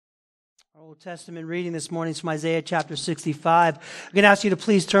Old Testament reading this morning is from Isaiah chapter 65. I'm going to ask you to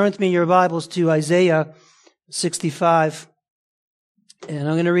please turn with me in your Bibles to Isaiah 65. And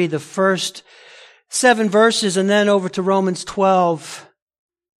I'm going to read the first 7 verses and then over to Romans 12.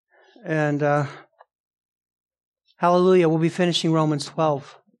 And hallelujah, we'll be finishing Romans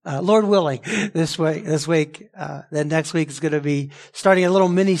 12. Lord willing, this week. Then next week is going to be starting a little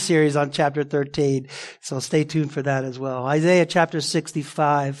mini-series on chapter 13. So stay tuned for that as well. Isaiah chapter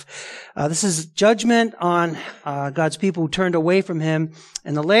 65. This is judgment on God's people who turned away from Him.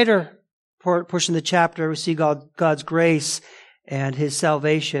 In the later portion of the chapter, we see God's grace and His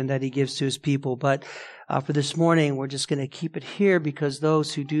salvation that He gives to His people. But for this morning, we're just going to keep it here because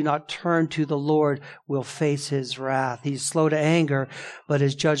those who do not turn to the Lord will face His wrath. He's slow to anger, but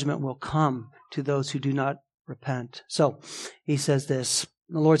His judgment will come to those who do not repent. So He says this.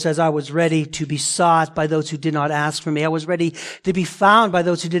 The Lord says, I was ready to be sought by those who did not ask for me. I was ready to be found by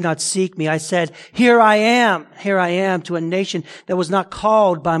those who did not seek me. I said, here I am to a nation that was not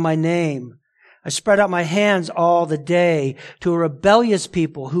called by my name. I spread out my hands all the day to a rebellious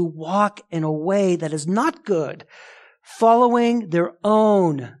people who walk in a way that is not good, following their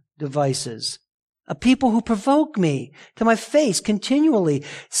own devices. A people who provoke me to my face continually,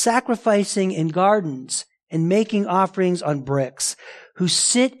 sacrificing in gardens and making offerings on bricks, who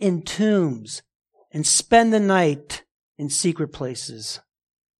sit in tombs and spend the night in secret places,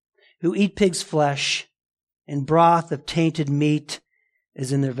 who eat pig's flesh and broth of tainted meat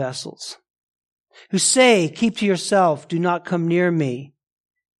is in their vessels, who say, keep to yourself, do not come near me,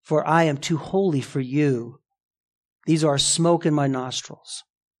 for I am too holy for you. These are smoke in my nostrils,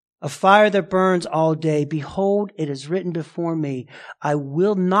 a fire that burns all day. Behold, it is written before me, I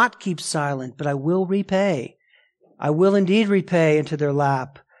will not keep silent, but I will repay. I will indeed repay into their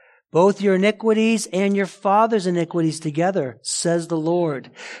lap both your iniquities and your father's iniquities together, says the Lord,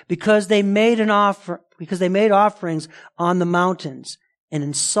 because they made offerings on the mountains and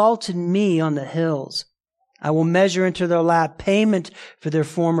insulted me on the hills. I will measure into their lap payment for their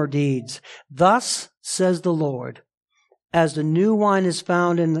former deeds. Thus says the Lord, as the new wine is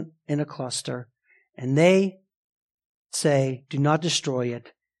found in a cluster, and they say, do not destroy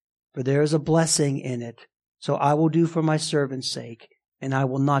it, for there is a blessing in it. So I will do for my servant's sake, and I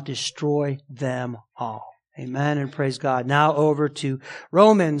will not destroy them all. Amen and praise God. Now over to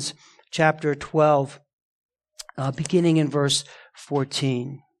Romans chapter 12, beginning in verse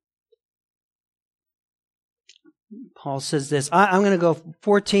 14. Paul says this. I'm going to go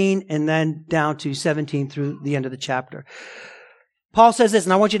 14 and then down to 17 through the end of the chapter. Paul says this,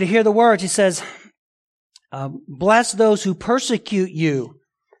 and I want you to hear the words. He says, bless those who persecute you.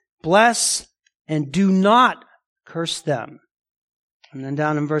 Bless and do not curse them. And then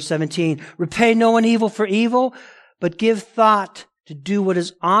down in verse 17, repay no one evil for evil, but give thought to do what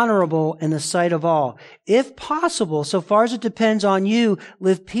is honorable in the sight of all. If possible, so far as it depends on you,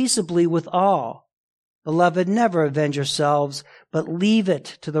 live peaceably with all. Beloved, never avenge yourselves, but leave it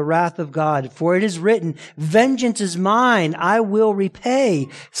to the wrath of God. For it is written, vengeance is mine, I will repay,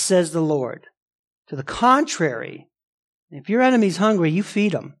 says the Lord. To the contrary, if your enemy's hungry, you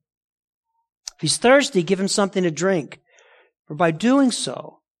feed him. If he's thirsty, give him something to drink. For by doing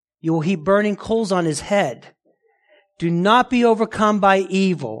so, you will heap burning coals on his head. Do not be overcome by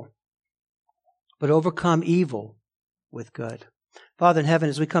evil, but overcome evil with good. Father in heaven,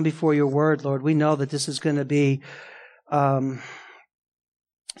 as we come before your word, Lord, we know that this is going to be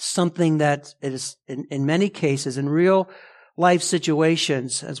something that is, in many cases, in real life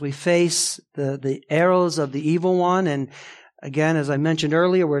situations, as we face the arrows of the evil one. And again, as I mentioned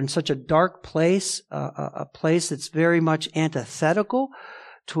earlier, we're in such a dark place, a place that's very much antithetical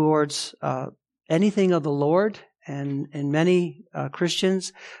towards anything of the Lord. And many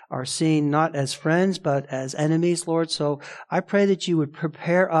Christians are seen not as friends, but as enemies, Lord. So I pray that you would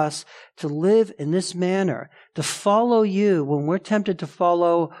prepare us to live in this manner, to follow you when we're tempted to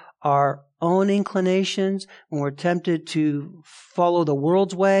follow our own inclinations, when we're tempted to follow the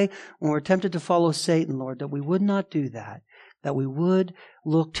world's way, when we're tempted to follow Satan, Lord, that we would not do that we would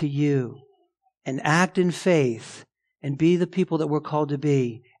look to you and act in faith and be the people that we're called to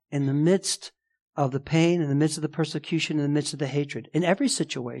be in the midst of the pain, in the midst of the persecution, in the midst of the hatred, in every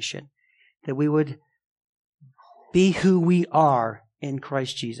situation, that we would be who we are in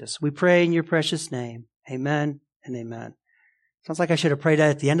Christ Jesus. We pray in your precious name. Amen and amen. Sounds like I should have prayed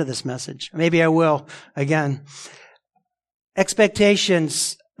that at the end of this message. Maybe I will again.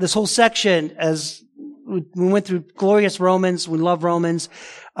 Expectations. This whole section, as we went through glorious Romans, we love Romans.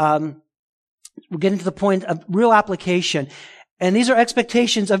 We're getting to the point of real application. And these are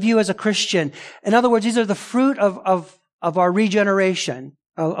expectations of you as a Christian. In other words, these are the fruit of our regeneration.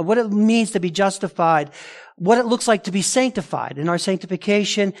 what it means to be justified, what it looks like to be sanctified. In our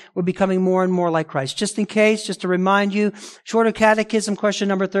sanctification, we're becoming more and more like Christ. Just in case, just to remind you, Shorter Catechism, question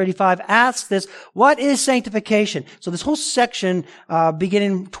number 35, asks this, what is sanctification? So this whole section,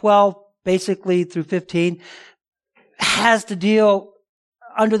 beginning 12, basically through 15, has to deal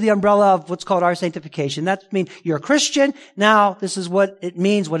under the umbrella of what's called our sanctification. That means you're a Christian. Now, this is what it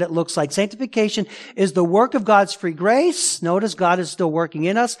means, what it looks like. Sanctification is the work of God's free grace. Notice God is still working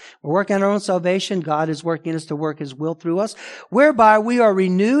in us. We're working on our own salvation. God is working in us to work His will through us, whereby we are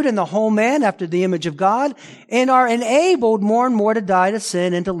renewed in the whole man after the image of God and are enabled more and more to die to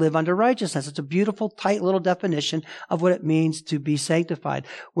sin and to live under righteousness. It's a beautiful, tight little definition of what it means to be sanctified.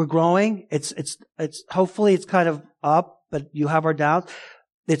 We're growing. It's hopefully it's kind of up, but you have our doubts.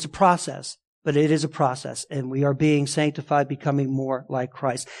 It's a process, but it is a process, and we are being sanctified, becoming more like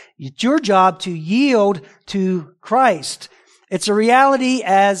Christ. It's your job to yield to Christ. It's a reality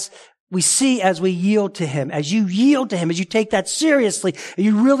as we see as we yield to Him. As you yield to Him, as you take that seriously, and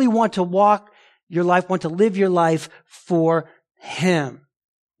you really want to walk your life, want to live your life for Him.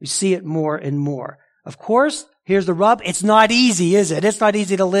 You see it more and more. Of course, here's the rub. It's not easy, is it? It's not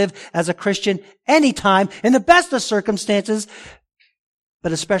easy to live as a Christian anytime, in the best of circumstances,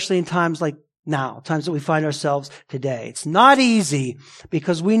 but especially in times like now, times that we find ourselves today. It's not easy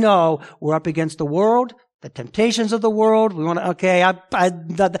because we know we're up against the world, the temptations of the world. We want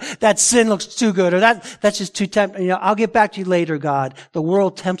to, that sin looks too good, or that's just too tempting. I'll get back to you later, God. The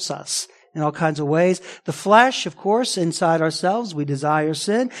world tempts us in all kinds of ways. The flesh, of course, inside ourselves, we desire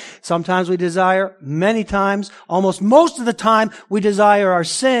sin. Sometimes we desire, many times, almost most of the time, we desire our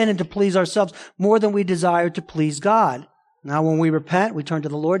sin and to please ourselves more than we desire to please God. Now, when we repent, we turn to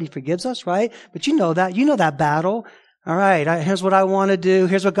the Lord. He forgives us, right? But you know that battle. All right. Here's what I want to do.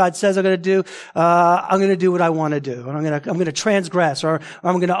 Here's what God says I'm going to do. I'm going to do what I want to do. And I'm going to transgress or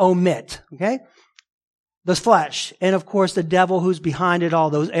I'm going to omit. Okay? The flesh. And of course, the devil who's behind it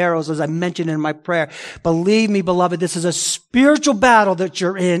all, those arrows, as I mentioned in my prayer. Believe me, beloved, this is a spiritual battle that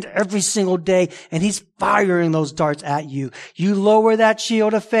you're in every single day, and he's firing those darts at you. You lower that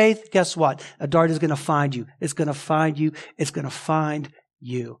shield of faith, guess what? A dart is going to find you. It's going to find you. It's going to find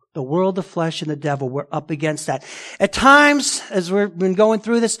you. The world, the flesh, and the devil, we're up against that. At times, as we've been going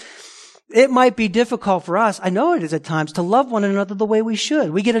through this, it might be difficult for us, I know it is at times, to love one another the way we should.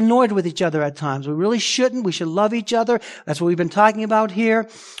 We get annoyed with each other at times. We really shouldn't. We should love each other. That's what we've been talking about here.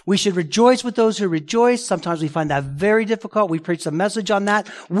 We should rejoice with those who rejoice. Sometimes we find that very difficult. We preach a message on that.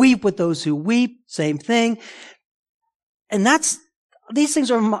 Weep with those who weep. Same thing. And these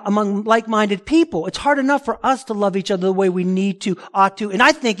things are among like-minded people. It's hard enough for us to love each other the way we need to, ought to, and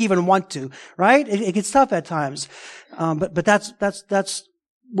I think even want to, right? It gets tough at times. But that's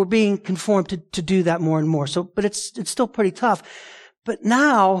we're being conformed to do that more and more. But it's still pretty tough. But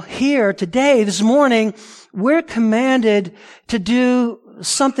now, here, today, this morning, we're commanded to do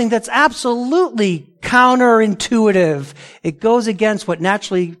something that's absolutely counterintuitive. It goes against what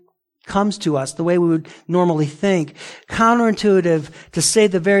naturally comes to us, the way we would normally think. Counterintuitive, to say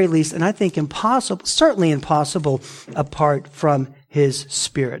the very least, and I think impossible, certainly impossible, apart from His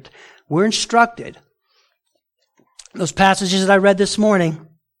Spirit. We're instructed. Those passages that I read this morning,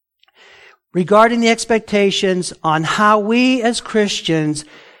 regarding the expectations on how we as Christians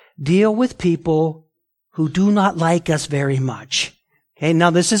deal with people who do not like us very much. Okay, now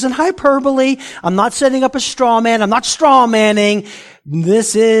this isn't hyperbole. I'm not setting up a straw man. I'm not straw manning.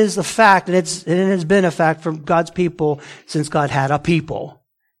 This is a fact, and it has been a fact for God's people since God had a people.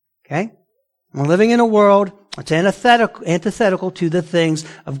 Okay? We're living in a world that's antithetical to the things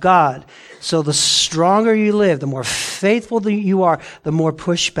of God. So the stronger you live, the more faithful you are, the more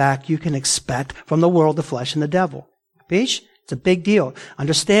pushback you can expect from the world, the flesh, and the devil. Peace? It's a big deal.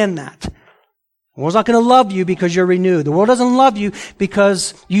 Understand that. The world's not going to love you because you're renewed. The world doesn't love you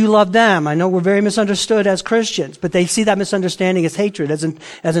because you love them. I know we're very misunderstood as Christians, but they see that misunderstanding as hatred,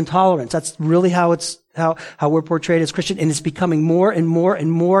 as intolerance. That's really how we're portrayed as Christian, and it's becoming more and more and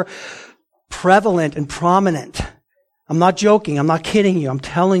more prevalent and prominent. I'm not joking. I'm not kidding you. I'm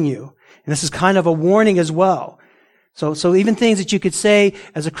telling you. And this is kind of a warning as well. So even things that you could say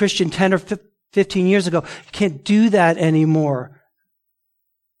as a Christian 10 or 15 years ago, you can't do that anymore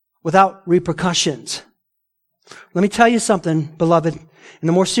without repercussions. Let me tell you something, beloved. And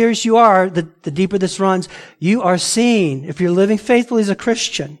the more serious you are, the deeper this runs. You are seen, if you're living faithfully as a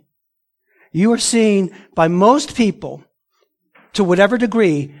Christian, you are seen by most people, to whatever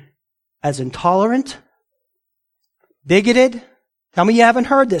degree, as intolerant, bigoted. Tell me you haven't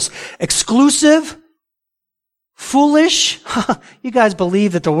heard this. Exclusive, foolish. You guys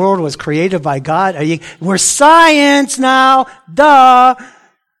believe that the world was created by God? We're science now. Duh.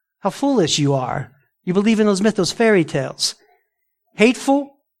 How foolish you are. You believe in those myths, those fairy tales.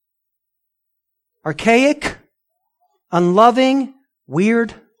 Hateful, archaic, unloving,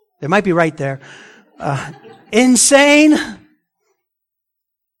 weird. They might be right there. Insane,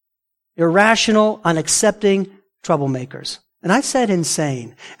 irrational, unaccepting troublemakers. And I said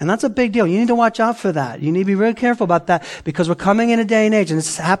insane. And that's a big deal. You need to watch out for that. You need to be really careful about that because we're coming in a day and age, and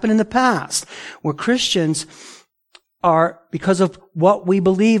this has happened in the past, where Christians are, because of what we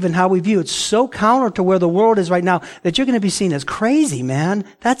believe and how we view, it's so counter to where the world is right now that you're going to be seen as crazy, man.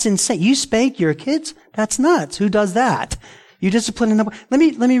 That's insane. You spank your kids? That's nuts. Who does that? You discipline them. Let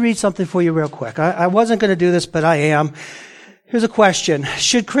me read something for you real quick. I wasn't going to do this, but I am. Here's a question.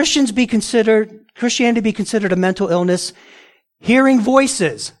 Should Christianity be considered a mental illness? Hearing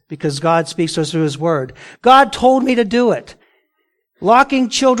voices, because God speaks to us through His Word. God told me to do it. Locking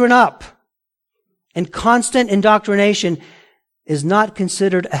children up and constant indoctrination is not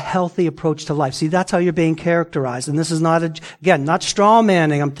considered a healthy approach to life. See, that's how you're being characterized. And this is not, again, not straw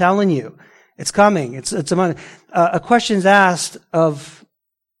manning. I'm telling you. It's coming. It's a question's asked of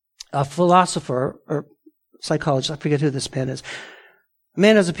a philosopher or psychologist. I forget who this man is. A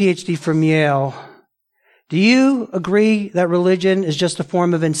man has a PhD from Yale. Do you agree that religion is just a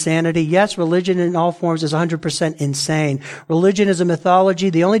form of insanity? Yes, religion in all forms is 100% insane. Religion is a mythology.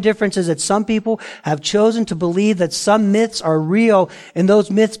 The only difference is that some people have chosen to believe that some myths are real, and those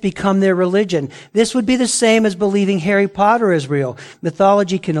myths become their religion. This would be the same as believing Harry Potter is real.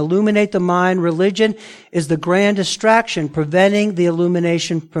 Mythology can illuminate the mind. Religion is the grand distraction, preventing the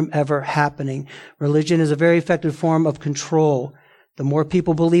illumination from ever happening. Religion is a very effective form of control. The more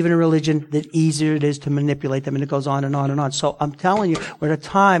people believe in a religion, the easier it is to manipulate them, and it goes on and on and on. So I'm telling you, we're at a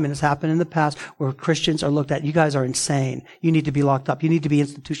time, and it's happened in the past, where Christians are looked at, you guys are insane. You need to be locked up. You need to be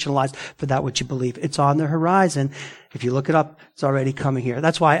institutionalized for that which you believe. It's on the horizon. If you look it up, it's already coming here.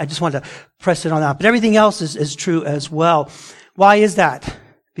 That's why I just wanted to press it on that. But everything else is true as well. Why is that?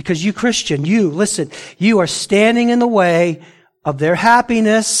 Because you Christian, listen, you are standing in the way of their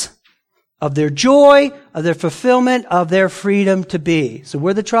happiness, of their joy, of their fulfillment, of their freedom to be. So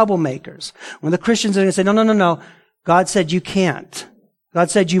we're the troublemakers. When the Christians are going to say, no. God said you can't. God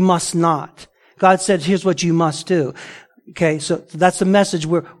said you must not. God said, here's what you must do. Okay, so that's the message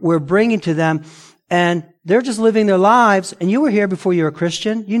we're bringing to them. And they're just living their lives. And you were here before you were a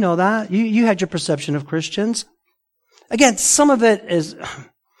Christian. You know that. You had your perception of Christians. Again, some of it is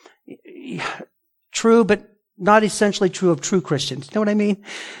true, but not essentially true of true Christians. You know what I mean?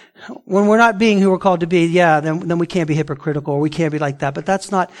 When we're not being who we're called to be, then we can't be hypocritical, or we can't be like that. But that's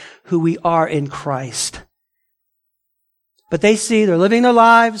not who we are in Christ. But they see they're living their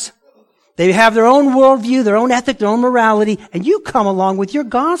lives. They have their own worldview, their own ethic, their own morality, and you come along with your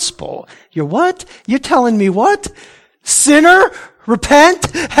gospel. You're what? You're telling me what? Sinner?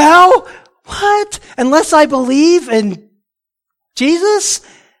 Repent? Hell? What? Unless I believe in Jesus? Do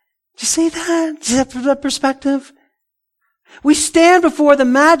you see that? Do you see that perspective? We stand before the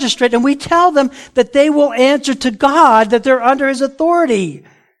magistrate and we tell them that they will answer to God, that they're under His authority.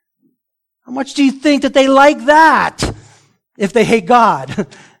 How much do you think that they like that if they hate God?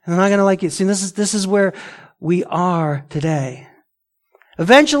 They're not going to like it. See, this is where we are today.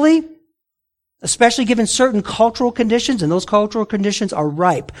 Eventually, especially given certain cultural conditions, and those cultural conditions are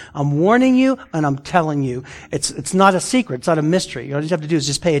ripe. I'm warning you and I'm telling you. It's not a secret. It's not a mystery. All you have to do is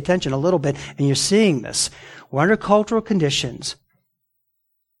just pay attention a little bit and you're seeing this. We're under cultural conditions.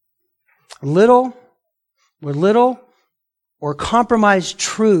 Little or compromised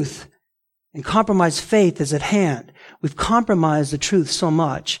truth and compromised faith is at hand. We've compromised the truth so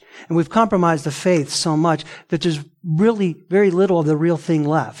much, and we've compromised the faith so much that there's really very little of the real thing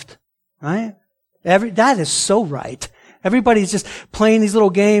left. Right? That is so right. Everybody's just playing these little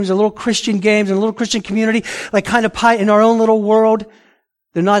games, or little Christian games in a little Christian community, like kind of pie in our own little world.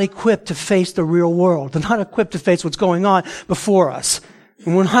 They're not equipped to face the real world. They're not equipped to face what's going on before us.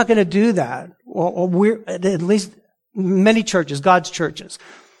 And we're not going to do that. Or we're, at least many churches, God's churches,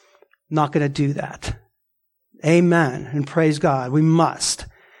 not going to do that. Amen. And praise God. We must.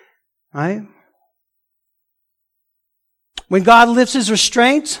 Right? When God lifts His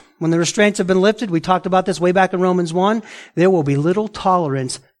restraints, when the restraints have been lifted, we talked about this way back in Romans 1, there will be little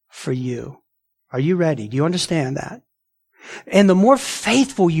tolerance for you. Are you ready? Do you understand that? And the more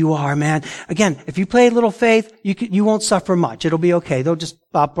faithful you are, man, again, if you play a little faith, you won't suffer much. It'll be okay. They'll just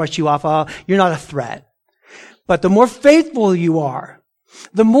brush you off. You're not a threat. But the more faithful you are,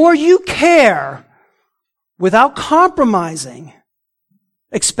 the more you care without compromising,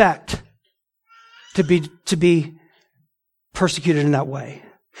 expect to be persecuted in that way.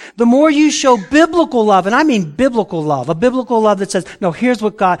 The more you show biblical love, and I mean biblical love, a biblical love that says, no, here's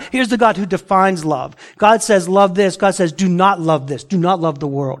the God who defines love. God says, love this. God says, do not love this. Do not love the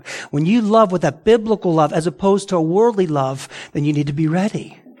world. When you love with that biblical love as opposed to a worldly love, then you need to be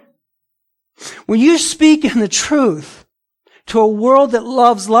ready. When you speak in the truth to a world that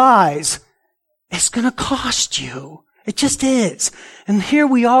loves lies, it's going to cost you. It just is. And here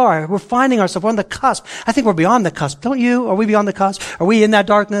we are. We're finding ourselves. We're on the cusp. I think we're beyond the cusp. Don't you? Are we beyond the cusp? Are we in that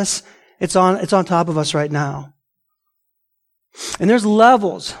darkness? It's on top of us right now. And there's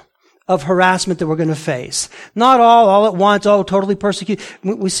levels of harassment that we're going to face. Not all at once, totally persecute.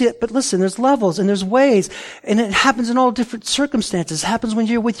 We see it, but listen, there's levels and there's ways, and it happens in all different circumstances. It happens when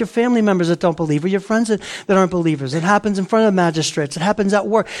you're with your family members that don't believe, or your friends that aren't believers. It happens in front of magistrates. It happens at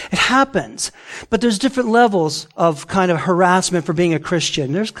work. It happens. But there's different levels of kind of harassment for being a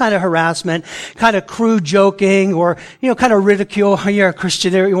Christian. There's kind of harassment, kind of crude joking, or, kind of ridicule. You're a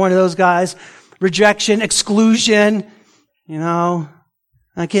Christian, you're one of those guys. Rejection, exclusion,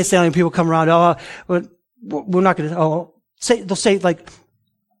 I can't say how many people come around, we're not going to, they'll say like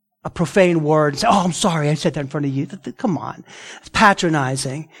a profane word and say, I'm sorry, I said that in front of you. Come on. It's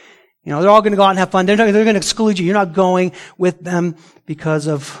patronizing. They're all going to go out and have fun. They're going to exclude you. You're not going with them because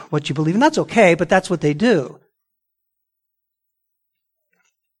of what you believe. And that's okay, but that's what they do.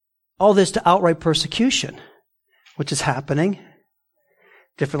 All this to outright persecution, which is happening.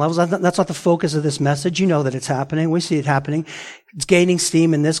 Different levels. That's not the focus of this message. You know that it's happening. We see it happening. It's gaining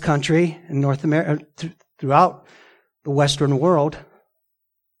steam in this country, in North America, throughout the Western world,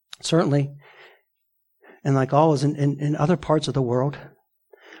 certainly, and like always in other parts of the world.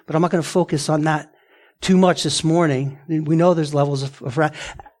 But I'm not going to focus on that too much this morning. We know there's levels of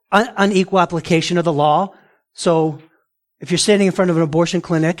unequal application of the law. So if you're standing in front of an abortion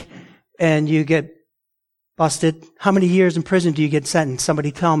clinic and you get busted, how many years in prison do you get sentenced?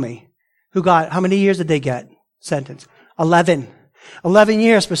 Somebody tell me. How many years did they get sentenced? 11. 11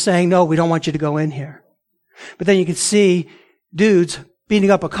 years for saying, no, we don't want you to go in here. But then you can see dudes beating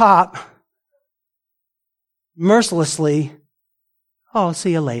up a cop mercilessly. Oh,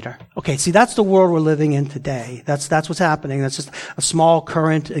 see you later. Okay, see, that's the world we're living in today. That's what's happening. That's just a small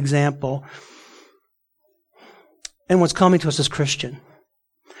current example. And what's coming to us as Christian.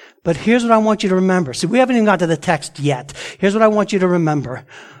 But here's what I want you to remember. See, we haven't even got to the text yet. Here's what I want you to remember.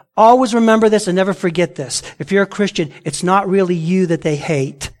 Always remember this and never forget this. If you're a Christian, it's not really you that they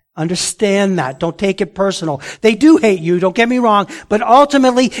hate. Understand that. Don't take it personal. They do hate you, don't get me wrong, but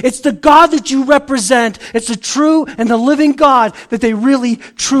ultimately, it's the God that you represent. It's the true and the living God that they really,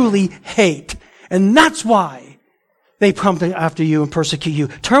 truly hate. And that's why they come after you and persecute you.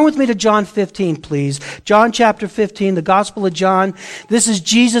 Turn with me to John 15, please. John chapter 15, the Gospel of John. This is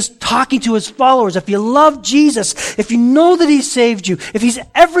Jesus talking to his followers. If you love Jesus, if you know that he saved you, if he's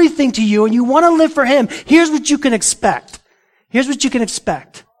everything to you and you want to live for him, here's what you can expect. Here's what you can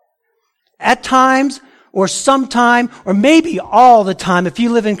expect. At times, or sometime, or maybe all the time, if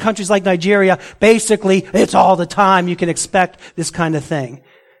you live in countries like Nigeria, basically, it's all the time you can expect this kind of thing.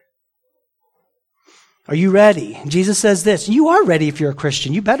 Are you ready? Jesus says this. You are ready if you're a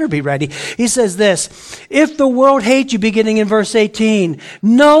Christian. You better be ready. He says this. If the world hates you, beginning in verse 18,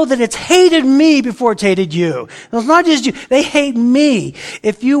 know that it's hated me before it's hated you. It's not just you. They hate me.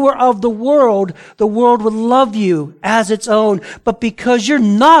 If you were of the world would love you as its own. But because you're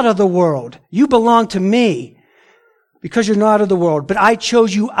not of the world, you belong to me. Because you're not of the world. But I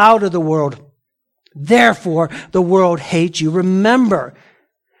chose you out of the world. Therefore, the world hates you. Remember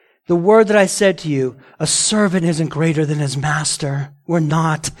the word that I said to you, a servant isn't greater than his master. We're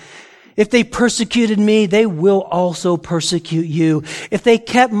not. If they persecuted me, they will also persecute you. If they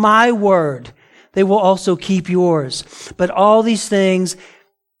kept my word, they will also keep yours. But all these things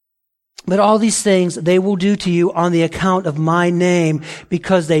they will do to you on the account of my name,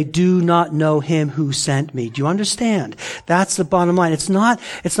 because they do not know him who sent me. Do you understand? That's the bottom line. It's not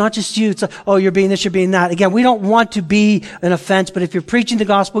just you. It's you're being this, you're being that. Again, we don't want to be an offense, but if you're preaching the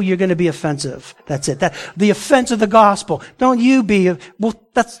gospel, you're going to be offensive. That's it. The offense of the gospel. Don't you be,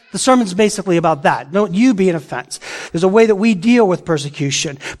 the sermon's basically about that. Don't you be an offense. There's a way that we deal with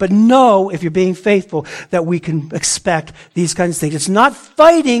persecution. But know, if you're being faithful, that we can expect these kinds of things. It's not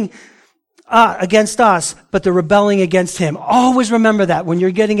fighting against us, but they're rebelling against him. Always remember that when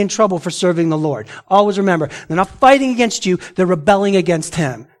you're getting in trouble for serving the Lord. Always remember, they're not fighting against you, they're rebelling against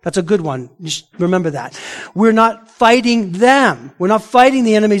him. That's a good one. Just remember that. We're not fighting them. We're not fighting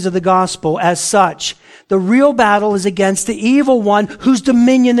the enemies of the gospel as such. The real battle is against the evil one whose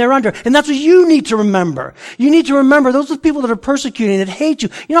dominion they're under. And that's what you need to remember. You need to remember those are the people that are persecuting, that hate you.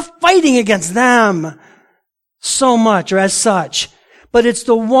 You're not fighting against them so much or as such. But it's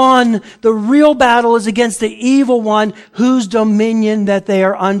the real battle is against the evil one whose dominion that they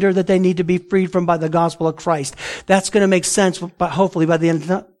are under, that they need to be freed from by the gospel of Christ. That's going to make sense, but hopefully by the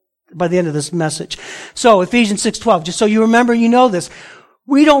end of this message. So Ephesians 6:12, just so you remember, you know this.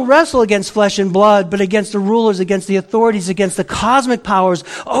 We don't wrestle against flesh and blood, but against the rulers, against the authorities, against the cosmic powers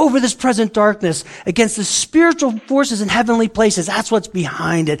over this present darkness, against the spiritual forces in heavenly places. That's what's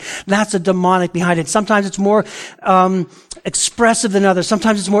behind it. That's the demonic behind it. Sometimes it's more expressive than others.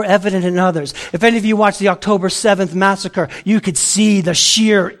 Sometimes it's more evident in others. If any of you watched the October 7th massacre, you could see the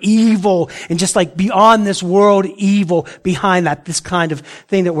sheer evil and just like beyond this world evil behind that, this kind of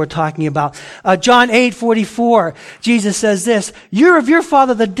thing that we're talking about. John 8:44, Jesus says this, "You're of your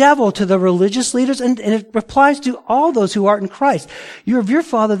father the devil," to the religious leaders, and it applies to all those who are in Christ. "You're of your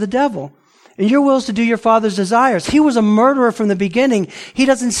father the devil, and your will is to do your father's desires." He was a murderer from the beginning. He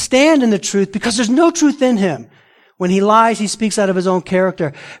doesn't stand in the truth because there's no truth in him. When he lies, he speaks out of his own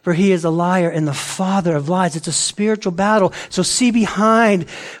character, for he is a liar and the father of lies. It's a spiritual battle. So see behind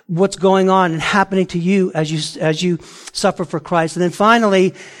what's going on and happening to you as you suffer for Christ. And then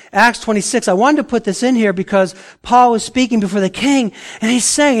finally, Acts 26. I wanted to put this in here because Paul was speaking before the king, and he's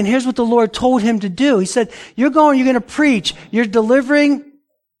saying, and here's what the Lord told him to do. He said, you're going to preach. You're delivering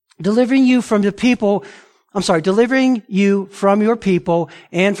you from the people. Delivering you from your people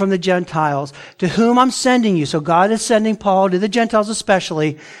and from the Gentiles to whom I'm sending you. So God is sending Paul to the Gentiles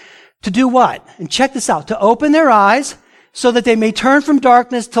especially to do what? And check this out. To open their eyes so that they may turn from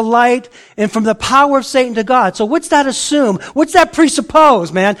darkness to light and from the power of Satan to God. So what's that assume? What's that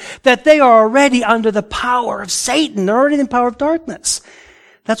presuppose, man? That they are already under the power of Satan. They're already in the power of darkness.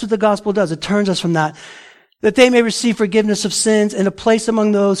 That's what the gospel does. It turns us from that they may receive forgiveness of sins and a place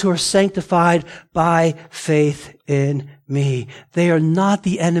among those who are sanctified by faith in me. They are not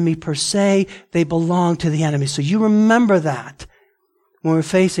the enemy per se. They belong to the enemy. So you remember that when we're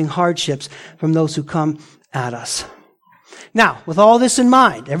facing hardships from those who come at us. Now, with all this in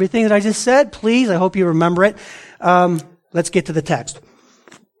mind, everything that I just said, please, I hope you remember it. Let's get to the text.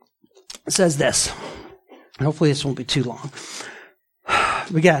 It says this. And hopefully this won't be too long.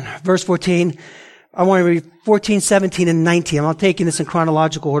 Again, verse 14. I want to read 14, 17, and 19. I'm not taking this in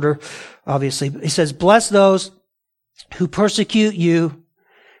chronological order, obviously. He says, "Bless those who persecute you.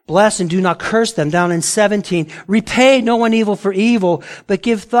 Bless and do not curse them." Down in 17, "Repay no one evil for evil, but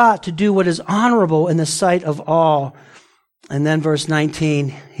give thought to do what is honorable in the sight of all." And then verse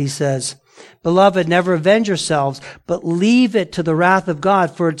 19, he says, "Beloved, never avenge yourselves, but leave it to the wrath of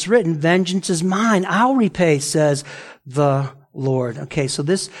God, for it's written, 'Vengeance is mine, I'll repay,' says the Lord." Okay, so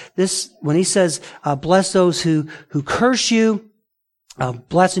this, when he says, bless those who curse you,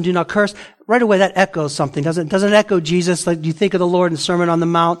 bless and do not curse, right away that echoes something. Doesn't echo Jesus? Like you think of the Lord in the Sermon on the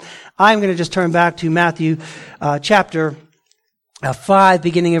Mount. I'm going to just turn back to Matthew, chapter 5,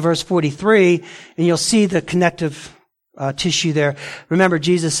 beginning in verse 43, and you'll see the connective, tissue there. Remember,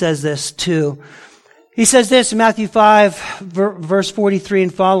 Jesus says this too. He says this in Matthew 5, verse 43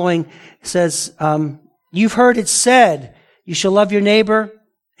 and following, says, "You've heard it said, you shall love your neighbor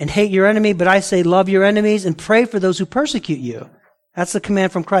and hate your enemy, but I say love your enemies and pray for those who persecute you." That's the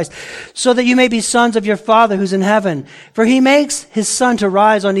command from Christ. "So that you may be sons of your Father who's in heaven. For he makes his sun to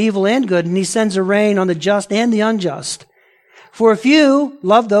rise on evil and good, and he sends a rain on the just and the unjust. For if you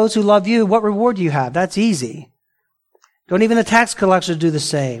love those who love you, what reward do you have?" That's easy. "Don't even the tax collectors do the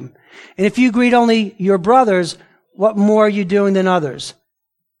same? And if you greet only your brothers, what more are you doing than others?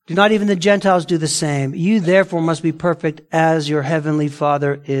 Do not even the Gentiles do the same? You therefore must be perfect as your heavenly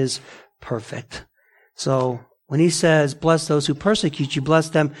Father is perfect." So when he says, bless those who persecute you, bless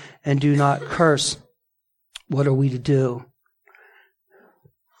them and do not curse, what are we to do?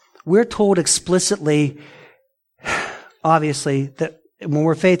 We're told explicitly, obviously, that when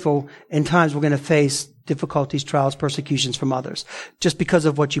we're faithful, in times we're going to face difficulties, trials, persecutions from others, just because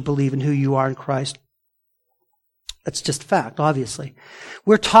of what you believe and who you are in Christ. That's just fact, obviously.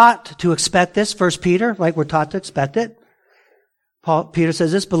 We're taught to expect this. 1 Peter, right? We're taught to expect it. Peter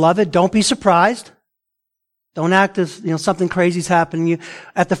says this, "Beloved, don't be surprised. Don't act as, something crazy is happening to you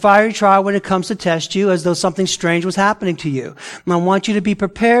at the fiery trial when it comes to test you as though something strange was happening to you." And I want you to be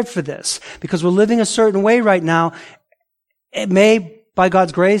prepared for this because we're living a certain way right now. It may, by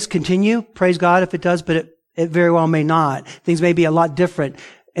God's grace, continue. Praise God if it does, but it very well may not. Things may be a lot different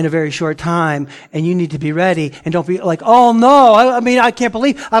in a very short time, and you need to be ready. And don't be like, "Oh no, I can't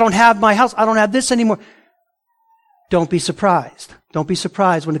believe I don't have my house. I don't have this anymore." Don't be surprised. Don't be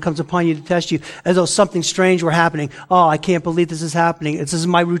surprised when it comes upon you to test you as though something strange were happening. "Oh, I can't believe this is happening. This is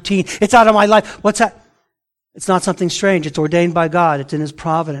my routine. It's out of my life. What's that?" It's not something strange. It's ordained by God. It's in His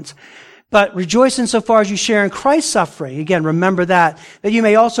providence. But rejoice insofar as you share in Christ's suffering. Again, remember that you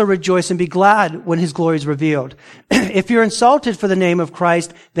may also rejoice and be glad when his glory is revealed. If you're insulted for the name of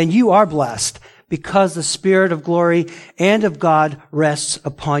Christ, then you are blessed, because the Spirit of glory and of God rests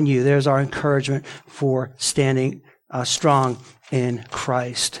upon you. There's our encouragement for standing strong in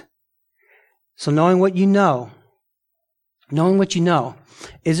Christ. So knowing what you know,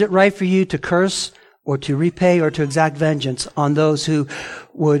 is it right for you to curse or to repay or to exact vengeance on those who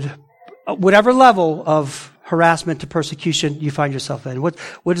would, whatever level of harassment to persecution you find yourself in? What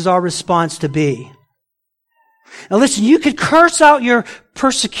is our response to be? Now listen, you could curse out your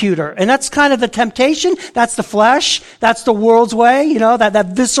persecutor, and that's kind of the temptation. That's the flesh. That's the world's way, that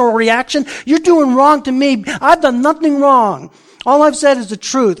visceral reaction. You're doing wrong to me. I've done nothing wrong. All I've said is the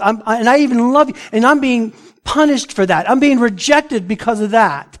truth. And I even love you, and I'm being punished for that. I'm being rejected because of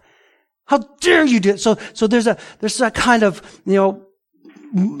that. How dare you do it? So there's a kind of,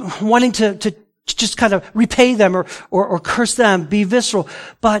 wanting to just kind of repay them or curse them, be visceral.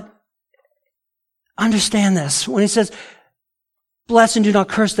 But understand this. When he says, bless and do not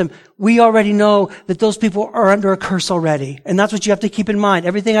curse them, we already know that those people are under a curse already. And that's what you have to keep in mind.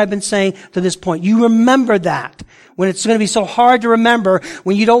 Everything I've been saying to this point, you remember that. When it's going to be so hard to remember,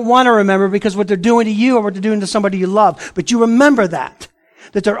 when you don't want to remember because what they're doing to you or what they're doing to somebody you love. But you remember that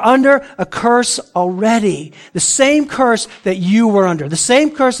they're under a curse already. The same curse that you were under. The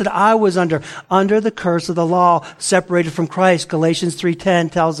same curse that I was under the curse of the law, separated from Christ. Galatians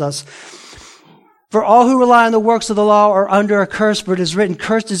 3:10 tells us, for all who rely on the works of the law are under a curse, for it is written,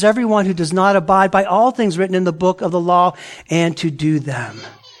 cursed is everyone who does not abide by all things written in the book of the law and to do them.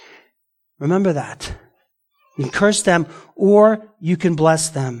 Remember that. You can curse them or you can bless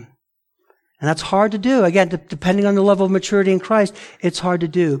them. And that's hard to do. Again, depending on the level of maturity in Christ, it's hard to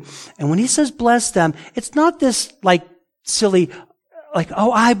do. And when he says bless them, it's not this silly,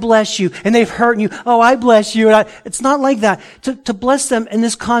 oh, I bless you, and they've hurt you. Oh, I bless you. It's not like that. To bless them in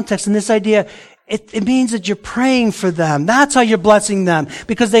this context, in this idea, it means that you're praying for them. That's how you're blessing them,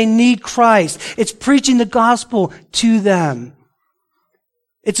 because they need Christ. It's preaching the gospel to them.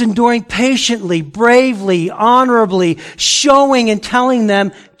 It's enduring patiently, bravely, honorably, showing and telling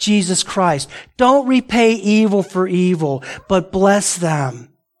them Jesus Christ. Don't repay evil for evil, but bless them.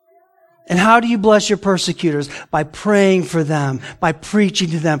 And how do you bless your persecutors? By praying for them, by preaching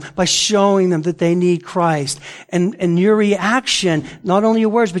to them, by showing them that they need Christ. And your reaction, not only your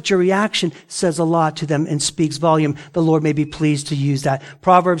words, but your reaction says a lot to them and speaks volume. The Lord may be pleased to use that.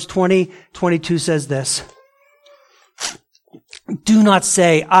 Proverbs 20:22 says this. Do not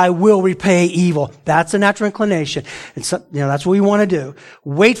say, I will repay evil. That's a natural inclination. And so, that's what we want to do.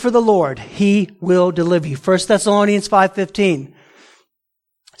 Wait for the Lord. He will deliver you. 1 Thessalonians 5:15.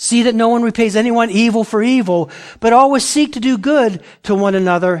 See that no one repays anyone evil for evil, but always seek to do good to one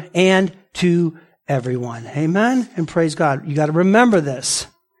another and to everyone. Amen? And praise God. You got to remember this.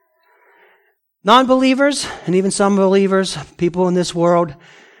 Non-believers, and even some believers, people in this world,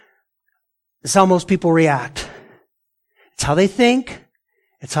 it's how most people react. It's how they think.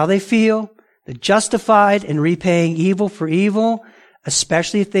 It's how they feel. They're justified in repaying evil for evil,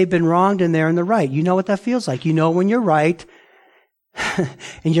 especially if they've been wronged and they're in the right. You know what that feels like. You know when you're right,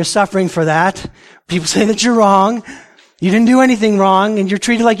 and you're suffering for that. People say that you're wrong. You didn't do anything wrong, and you're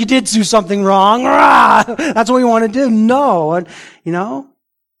treated like you did do something wrong. That's what we want to do. No. And,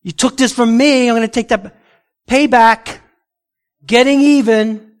 you took this from me. I'm going to take that payback. Getting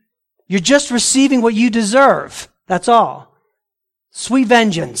even. You're just receiving what you deserve. That's all. Sweet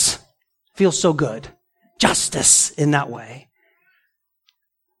vengeance. Feels so good. Justice in that way.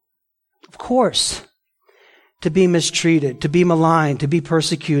 Of course, to be mistreated, to be maligned, to be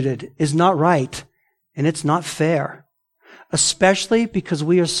persecuted is not right, and it's not fair, especially because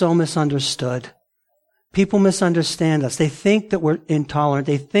we are so misunderstood. People misunderstand us. They think that we're intolerant.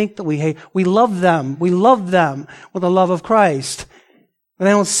 They think that we hate. We love them. We love them with the love of Christ. But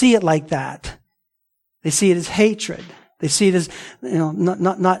they don't see it like that. They see it as hatred. They see it as,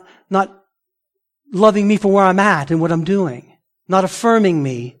 not loving me for where I'm at and what I'm doing. Not affirming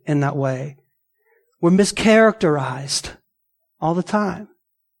me in that way. We're mischaracterized all the time.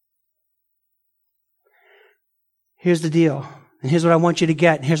 Here's the deal. And here's what I want you to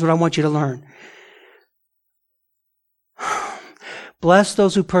get. And here's what I want you to learn. Bless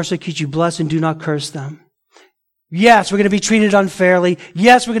those who persecute you. Bless and do not curse them. Yes, we're going to be treated unfairly.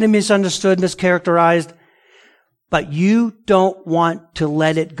 Yes, we're going to be misunderstood, mischaracterized. But you don't want to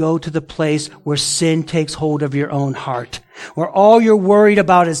let it go to the place where sin takes hold of your own heart. Where all you're worried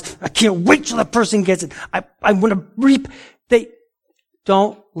about is, I can't wait till the person gets it. I want to reap.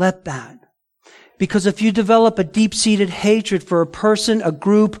 Don't let that. Because if you develop a deep-seated hatred for a person, a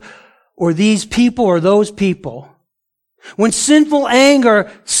group, or these people or those people. When sinful anger,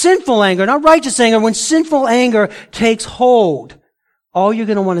 not righteous anger, when sinful anger takes hold, all you're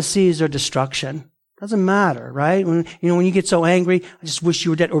going to want to see is their destruction. Doesn't matter, right? When you get so angry, I just wish you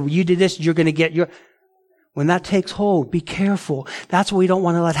were dead, or you did this, you're going to get your... When that takes hold, be careful. That's what we don't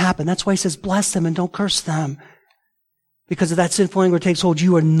want to let happen. That's why he says, bless them and don't curse them. Because if that sinful anger takes hold,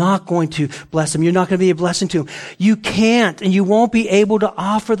 you are not going to bless them. You're not going to be a blessing to them. You can't and you won't be able to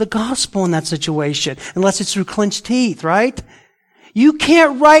offer the gospel in that situation unless it's through clenched teeth, right? You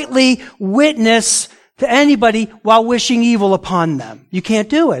can't rightly witness to anybody while wishing evil upon them. You can't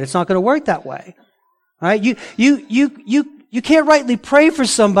do it. It's not going to work that way. All right? You can't rightly pray for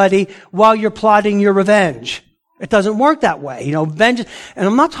somebody while you're plotting your revenge. It doesn't work that way. Vengeance. And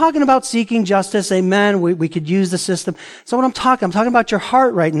I'm not talking about seeking justice. Amen. We could use the system. So what I'm talking about your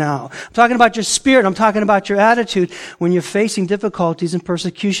heart right now. I'm talking about your spirit. I'm talking about your attitude when you're facing difficulties and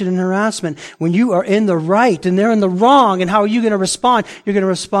persecution and harassment. When you are in the right and they're in the wrong, and how are you going to respond? You're going to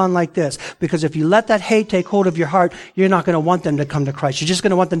respond like this. Because if you let that hate take hold of your heart, you're not going to want them to come to Christ. You're just going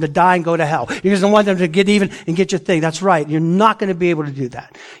to want them to die and go to hell. You're just going to want them to get even and get your thing. That's right. You're not going to be able to do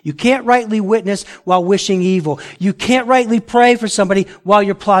that. You can't rightly witness while wishing evil. You can't rightly pray for somebody while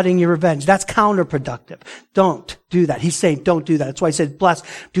you're plotting your revenge. That's counterproductive. Don't do that. He's saying don't do that. That's why he said bless,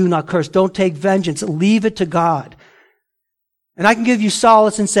 do not curse. Don't take vengeance. Leave it to God. And I can give you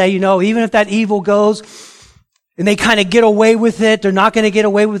solace and say, even if that evil goes and they kind of get away with it, they're not going to get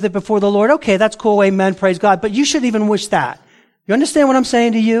away with it before the Lord. Okay, that's cool. Amen. Praise God. But you shouldn't even wish that. You understand what I'm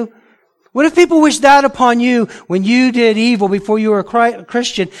saying to you? What if people wish that upon you when you did evil before you were a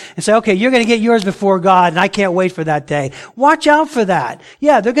Christian and say, okay, you're going to get yours before God and I can't wait for that day. Watch out for that.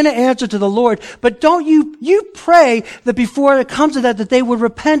 Yeah, they're going to answer to the Lord, but don't you pray that before it comes to that they would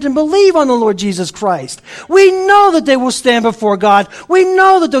repent and believe on the Lord Jesus Christ. We know that they will stand before God. We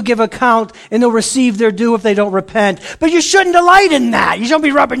know that they'll give account and they'll receive their due if they don't repent. But you shouldn't delight in that. You shouldn't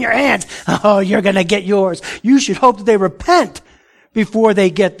be rubbing your hands. Oh, you're going to get yours. You should hope that they repent before they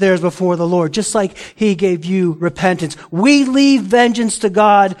get theirs before the Lord, just like he gave you repentance. We leave vengeance to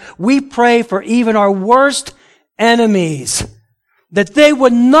God. We pray for even our worst enemies, that they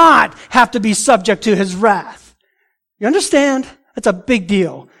would not have to be subject to his wrath. You understand? That's a big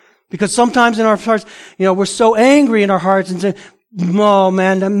deal. Because sometimes in our hearts, we're so angry in our hearts and say, oh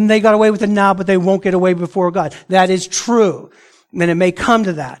man, they got away with it now, but they won't get away before God. That is true. And it may come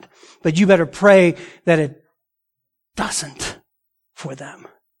to that. But you better pray that it doesn't. For them.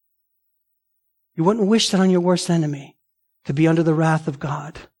 You wouldn't wish that on your worst enemy, to be under the wrath of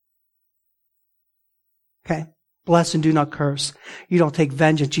God. Okay? Bless and do not curse. You don't take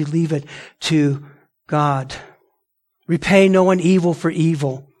vengeance. You leave it to God. Repay no one evil for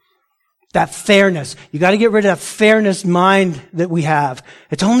evil. That fairness. You got to get rid of that fairness mind that we have.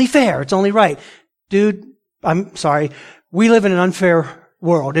 It's only fair. It's only right. Dude, I'm sorry. We live in an unfair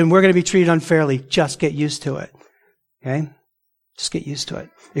world and we're going to be treated unfairly. Just get used to it. Okay? Just get used to it.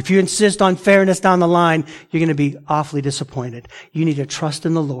 If you insist on fairness down the line, you're going to be awfully disappointed. You need to trust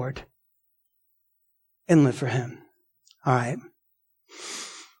in the Lord and live for him. All right.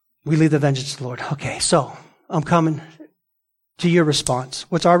 We leave the vengeance to the Lord. Okay, so I'm coming to your response.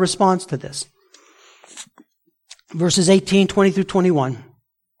 What's our response to this? Verses 18, 20 through 21.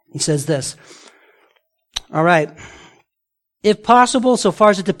 He says this. All right. If possible, so far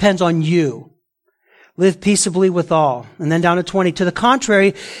as it depends on you, live peaceably with all. And then down to 20. To the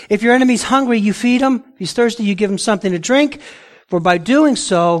contrary, if your enemy's hungry, you feed him. If he's thirsty, you give him something to drink. For by doing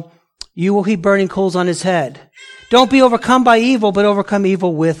so, you will heap burning coals on his head. Don't be overcome by evil, but overcome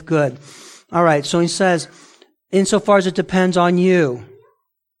evil with good. All right, so he says, insofar as it depends on you,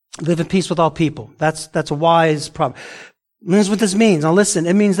 live in peace with all people. That's a wise problem. This is what this means. Now listen,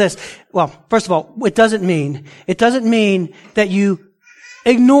 it means this. Well, first of all, it doesn't mean that you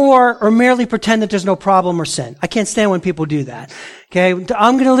ignore or merely pretend that there's no problem or sin. I can't stand when people do that. Okay?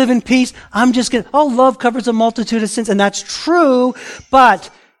 I'm going to live in peace. Love covers a multitude of sins. And that's true, but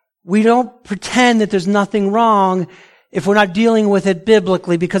we don't pretend that there's nothing wrong if we're not dealing with it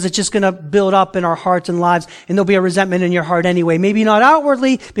biblically, because it's just going to build up in our hearts and lives, and there'll be a resentment in your heart anyway. Maybe not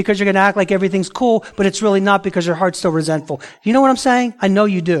outwardly because you're going to act like everything's cool, but it's really not because your heart's still resentful. You know what I'm saying? I know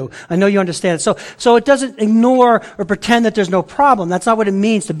you do. I know you understand it. So it doesn't ignore or pretend that there's no problem. That's not what it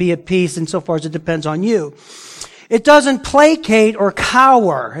means to be at peace insofar as it depends on you. It doesn't placate or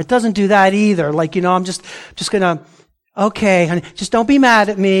cower. It doesn't do that either. Like, I'm just going to, okay, honey, just don't be mad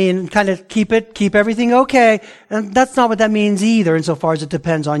at me and kind of keep everything okay. And that's not what that means either, insofar as it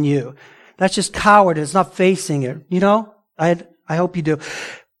depends on you. That's just cowardice. It's not facing it. I hope you do.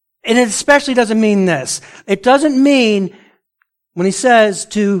 And it especially doesn't mean this. It doesn't mean When he says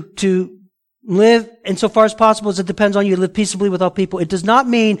to live insofar as possible as it depends on you, live peaceably with all people, it does not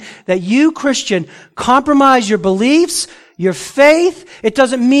mean that you, Christian, compromise your beliefs, your faith. It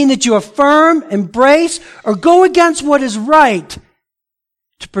doesn't mean that you affirm, embrace, or go against what is right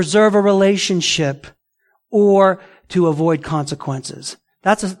to preserve a relationship or to avoid consequences.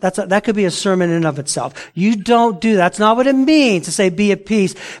 That could be a sermon in and of itself. You don't do that. That's not what it means to say be at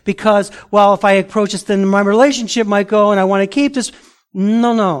peace because, well, if I approach this, then my relationship might go and I want to keep this.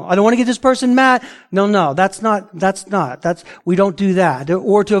 No. I don't want to get this person mad. No. We don't do that.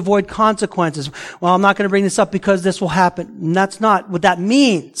 Or to avoid consequences. Well, I'm not going to bring this up because this will happen. And that's not what that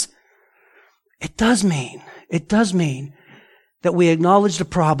means. It does mean that we acknowledge the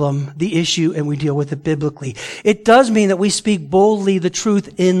problem, the issue, and we deal with it biblically. It does mean that we speak boldly the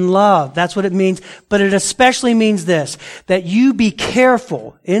truth in love. That's what it means. But it especially means this, that you be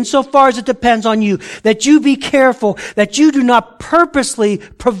careful, insofar as it depends on you, that you be careful, that you do not purposely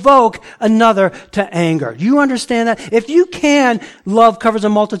provoke another to anger. You understand that? If you can, love covers a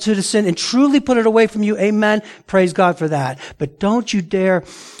multitude of sin and truly put it away from you, amen, praise God for that. But don't you dare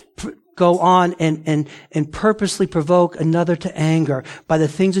go on and purposely provoke another to anger by the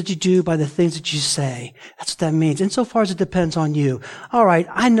things that you do, by the things that you say. That's what that means. Insofar as it depends on you. All right,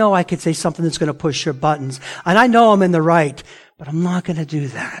 I know I could say something that's going to push your buttons, and I know I'm in the right, but I'm not going to do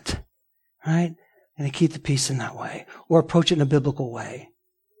that. Right? And to keep the peace in that way, or approach it in a biblical way.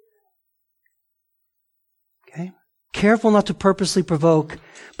 Okay? Careful not to purposely provoke,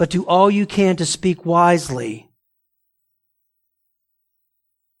 but do all you can to speak wisely.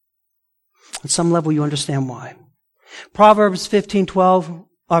 At some level, you understand why. Proverbs 15:12,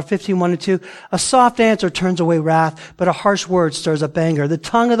 or 15:1-2. A soft answer turns away wrath, but a harsh word stirs up anger. The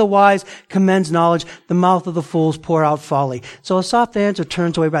tongue of the wise commends knowledge. The mouth of the fools pour out folly. So a soft answer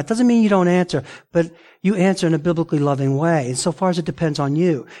turns away wrath. Doesn't mean you don't answer, but you answer in a biblically loving way. And so far as it depends on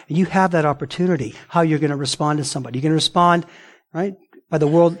you. And you have that opportunity, how you're going to respond to somebody. You're going to respond, right, by the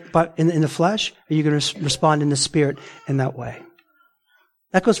world, but in the flesh, or you're going to respond in the spirit in that way.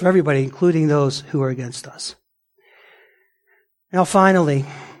 That goes for everybody, including those who are against us. Now, finally,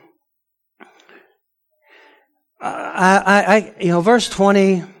 verse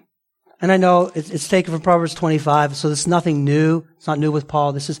 20, and I know it's taken from Proverbs 25, so this is nothing new. It's not new with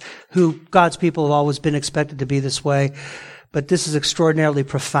Paul. This is who God's people have always been expected to be this way. But this is extraordinarily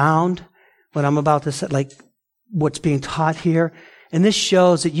profound, what I'm about to say, like what's being taught here. And this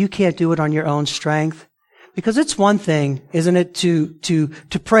shows that you can't do it on your own strength. Because it's one thing, isn't it, to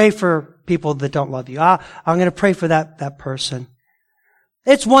pray for people that don't love you. I'm going to pray for that person.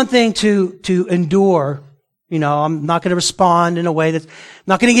 It's one thing to endure. I'm not going to respond in a way that's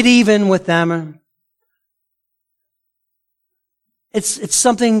not going to get even with them. It's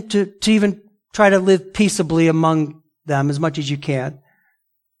something to even try to live peaceably among them as much as you can.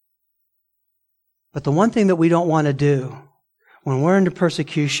 But the one thing that we don't want to do when we're under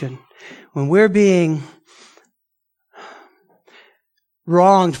persecution, when we're being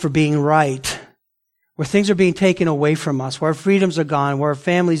wronged for being right, where things are being taken away from us, where our freedoms are gone, where our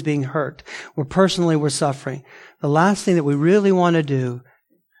family's being hurt, where personally we're suffering. The last thing that we really want to do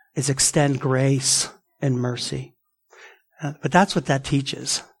is extend grace and mercy. But that's what that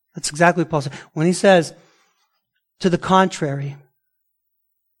teaches. That's exactly what Paul said. When he says, to the contrary,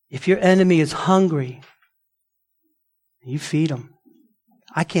 if your enemy is hungry, you feed him.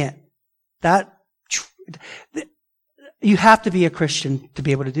 I can't. You have to be a Christian to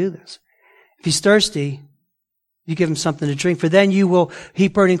be able to do this. If he's thirsty, you give him something to drink. For then you will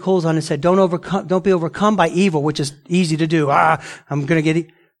heap burning coals on his head. Don't be overcome by evil, which is easy to do. I'm going to get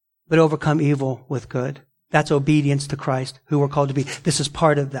it. But overcome evil with good. That's obedience to Christ, who we're called to be. This is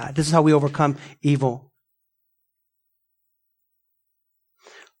part of that. This is how we overcome evil.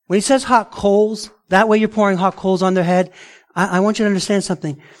 When he says hot coals, that way you're pouring hot coals on their head. I want you to understand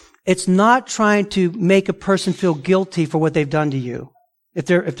something. It's not trying to make a person feel guilty for what they've done to you. If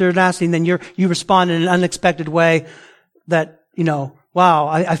they're nasty, then you respond in an unexpected way that, wow,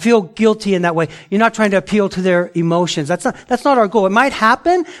 I feel guilty in that way. You're not trying to appeal to their emotions. That's not our goal. It might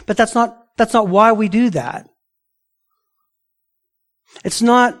happen, but that's not why we do that. It's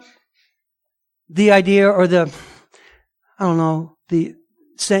not the idea or the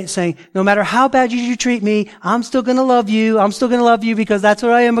saying, no matter how bad you treat me, I'm still going to love you. I'm still going to love you because that's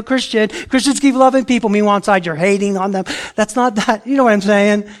what I am, a Christian. Christians keep loving people. Meanwhile, inside you're hating on them. That's not that. You know what I'm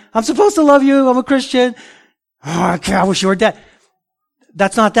saying? I'm supposed to love you. I'm a Christian. Oh, I wish you were dead.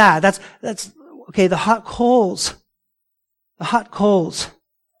 That's not that. That's okay. The hot coals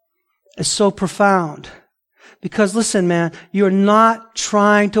is so profound Because listen, man, you're not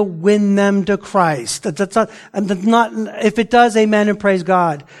trying to win them to Christ. That's not, if it does, amen and praise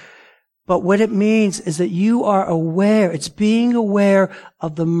God. But what it means is that you are aware. It's being aware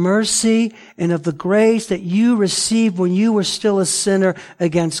of the mercy and of the grace that you received when you were still a sinner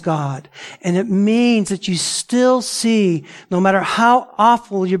against God. And it means that you still see, no matter how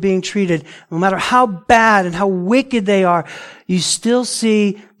awful you're being treated, no matter how bad and how wicked they are, you still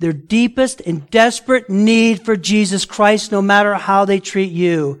see their deepest and desperate need for Jesus Christ, no matter how they treat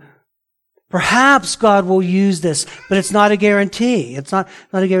you. Perhaps God will use this, but it's not a guarantee. It's not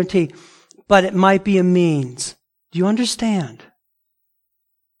a guarantee. But it might be a means. Do you understand?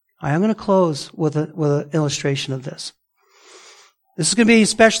 I'm going to close with an illustration of this. This is going to be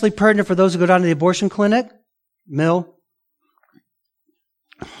especially pertinent for those who go down to the abortion clinic, mill.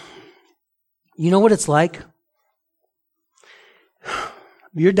 You know what it's like?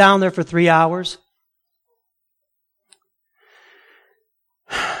 You're down there for 3 hours.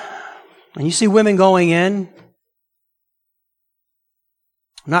 And you see women going in,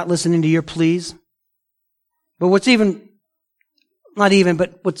 not listening to your pleas. But what's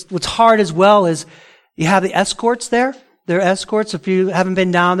hard as well is you have the escorts there. There are escorts. If you haven't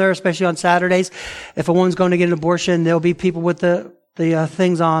been down there, especially on Saturdays, if a woman's going to get an abortion, there'll be people with the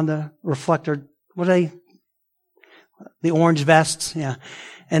things on, the reflector. What are they? The orange vests. Yeah.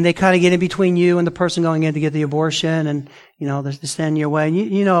 And they kind of get in between you and the person going in to get the abortion, and they stand in your way. And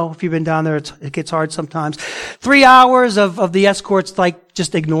you know, if you've been down there, it gets hard sometimes. 3 hours of the escorts like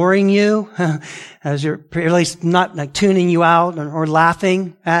just ignoring you, as you're at least not like tuning you out or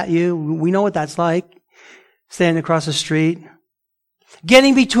laughing at you. We know what that's like. Standing across the street,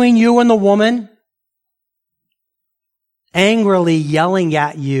 getting between you and the woman, angrily yelling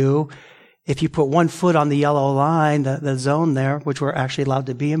at you. If you put 1 foot on the yellow line, the zone there, which we're actually allowed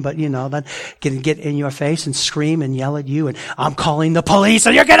to be in, but then can get in your face and scream and yell at you, and I'm calling the police,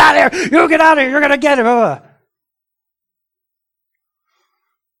 and you get out of here! You get out of here! You're gonna get it!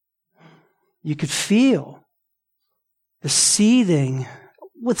 You could feel the seething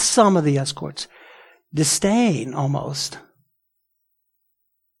with some of the escorts, disdain almost.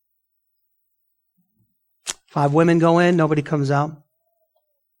 5 women go in, nobody comes out.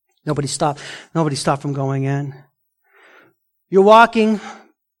 Nobody stopped from going in. You're walking,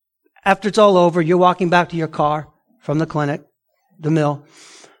 after it's all over, you're walking back to your car from the clinic, the mill.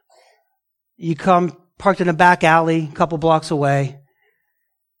 You come parked in a back alley, a couple blocks away.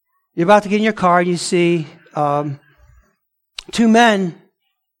 You're about to get in your car and you see 2 men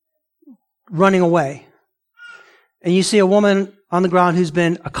running away. And you see a woman on the ground who's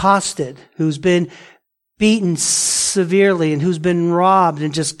been accosted, who's been beaten severely, and who's been robbed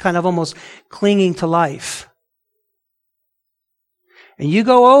and just kind of almost clinging to life. And you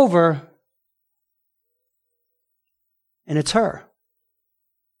go over, and it's her.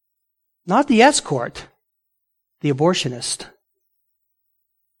 Not the escort, the abortionist.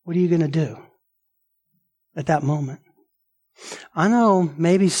 What are you going to do at that moment? I know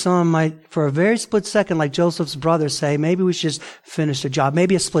maybe some might, for a very split second, like Joseph's brothers say, maybe we should just finish the job.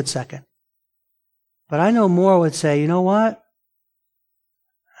 Maybe a split second. But I know more would say, you know what?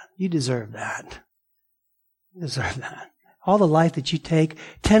 You deserve that. You deserve that. All the life that you take,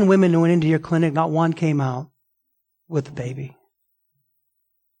 10 women who went into your clinic, not one came out with a baby.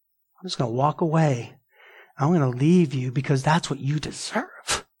 I'm just going to walk away. I'm going to leave you because that's what you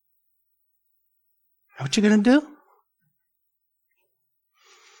deserve. What you going to do?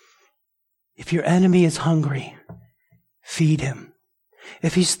 If your enemy is hungry, feed him.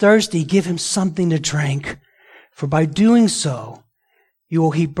 If he's thirsty, give him something to drink. For by doing so, you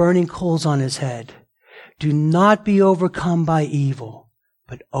will heap burning coals on his head. Do not be overcome by evil,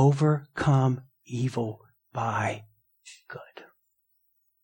 but overcome evil by good.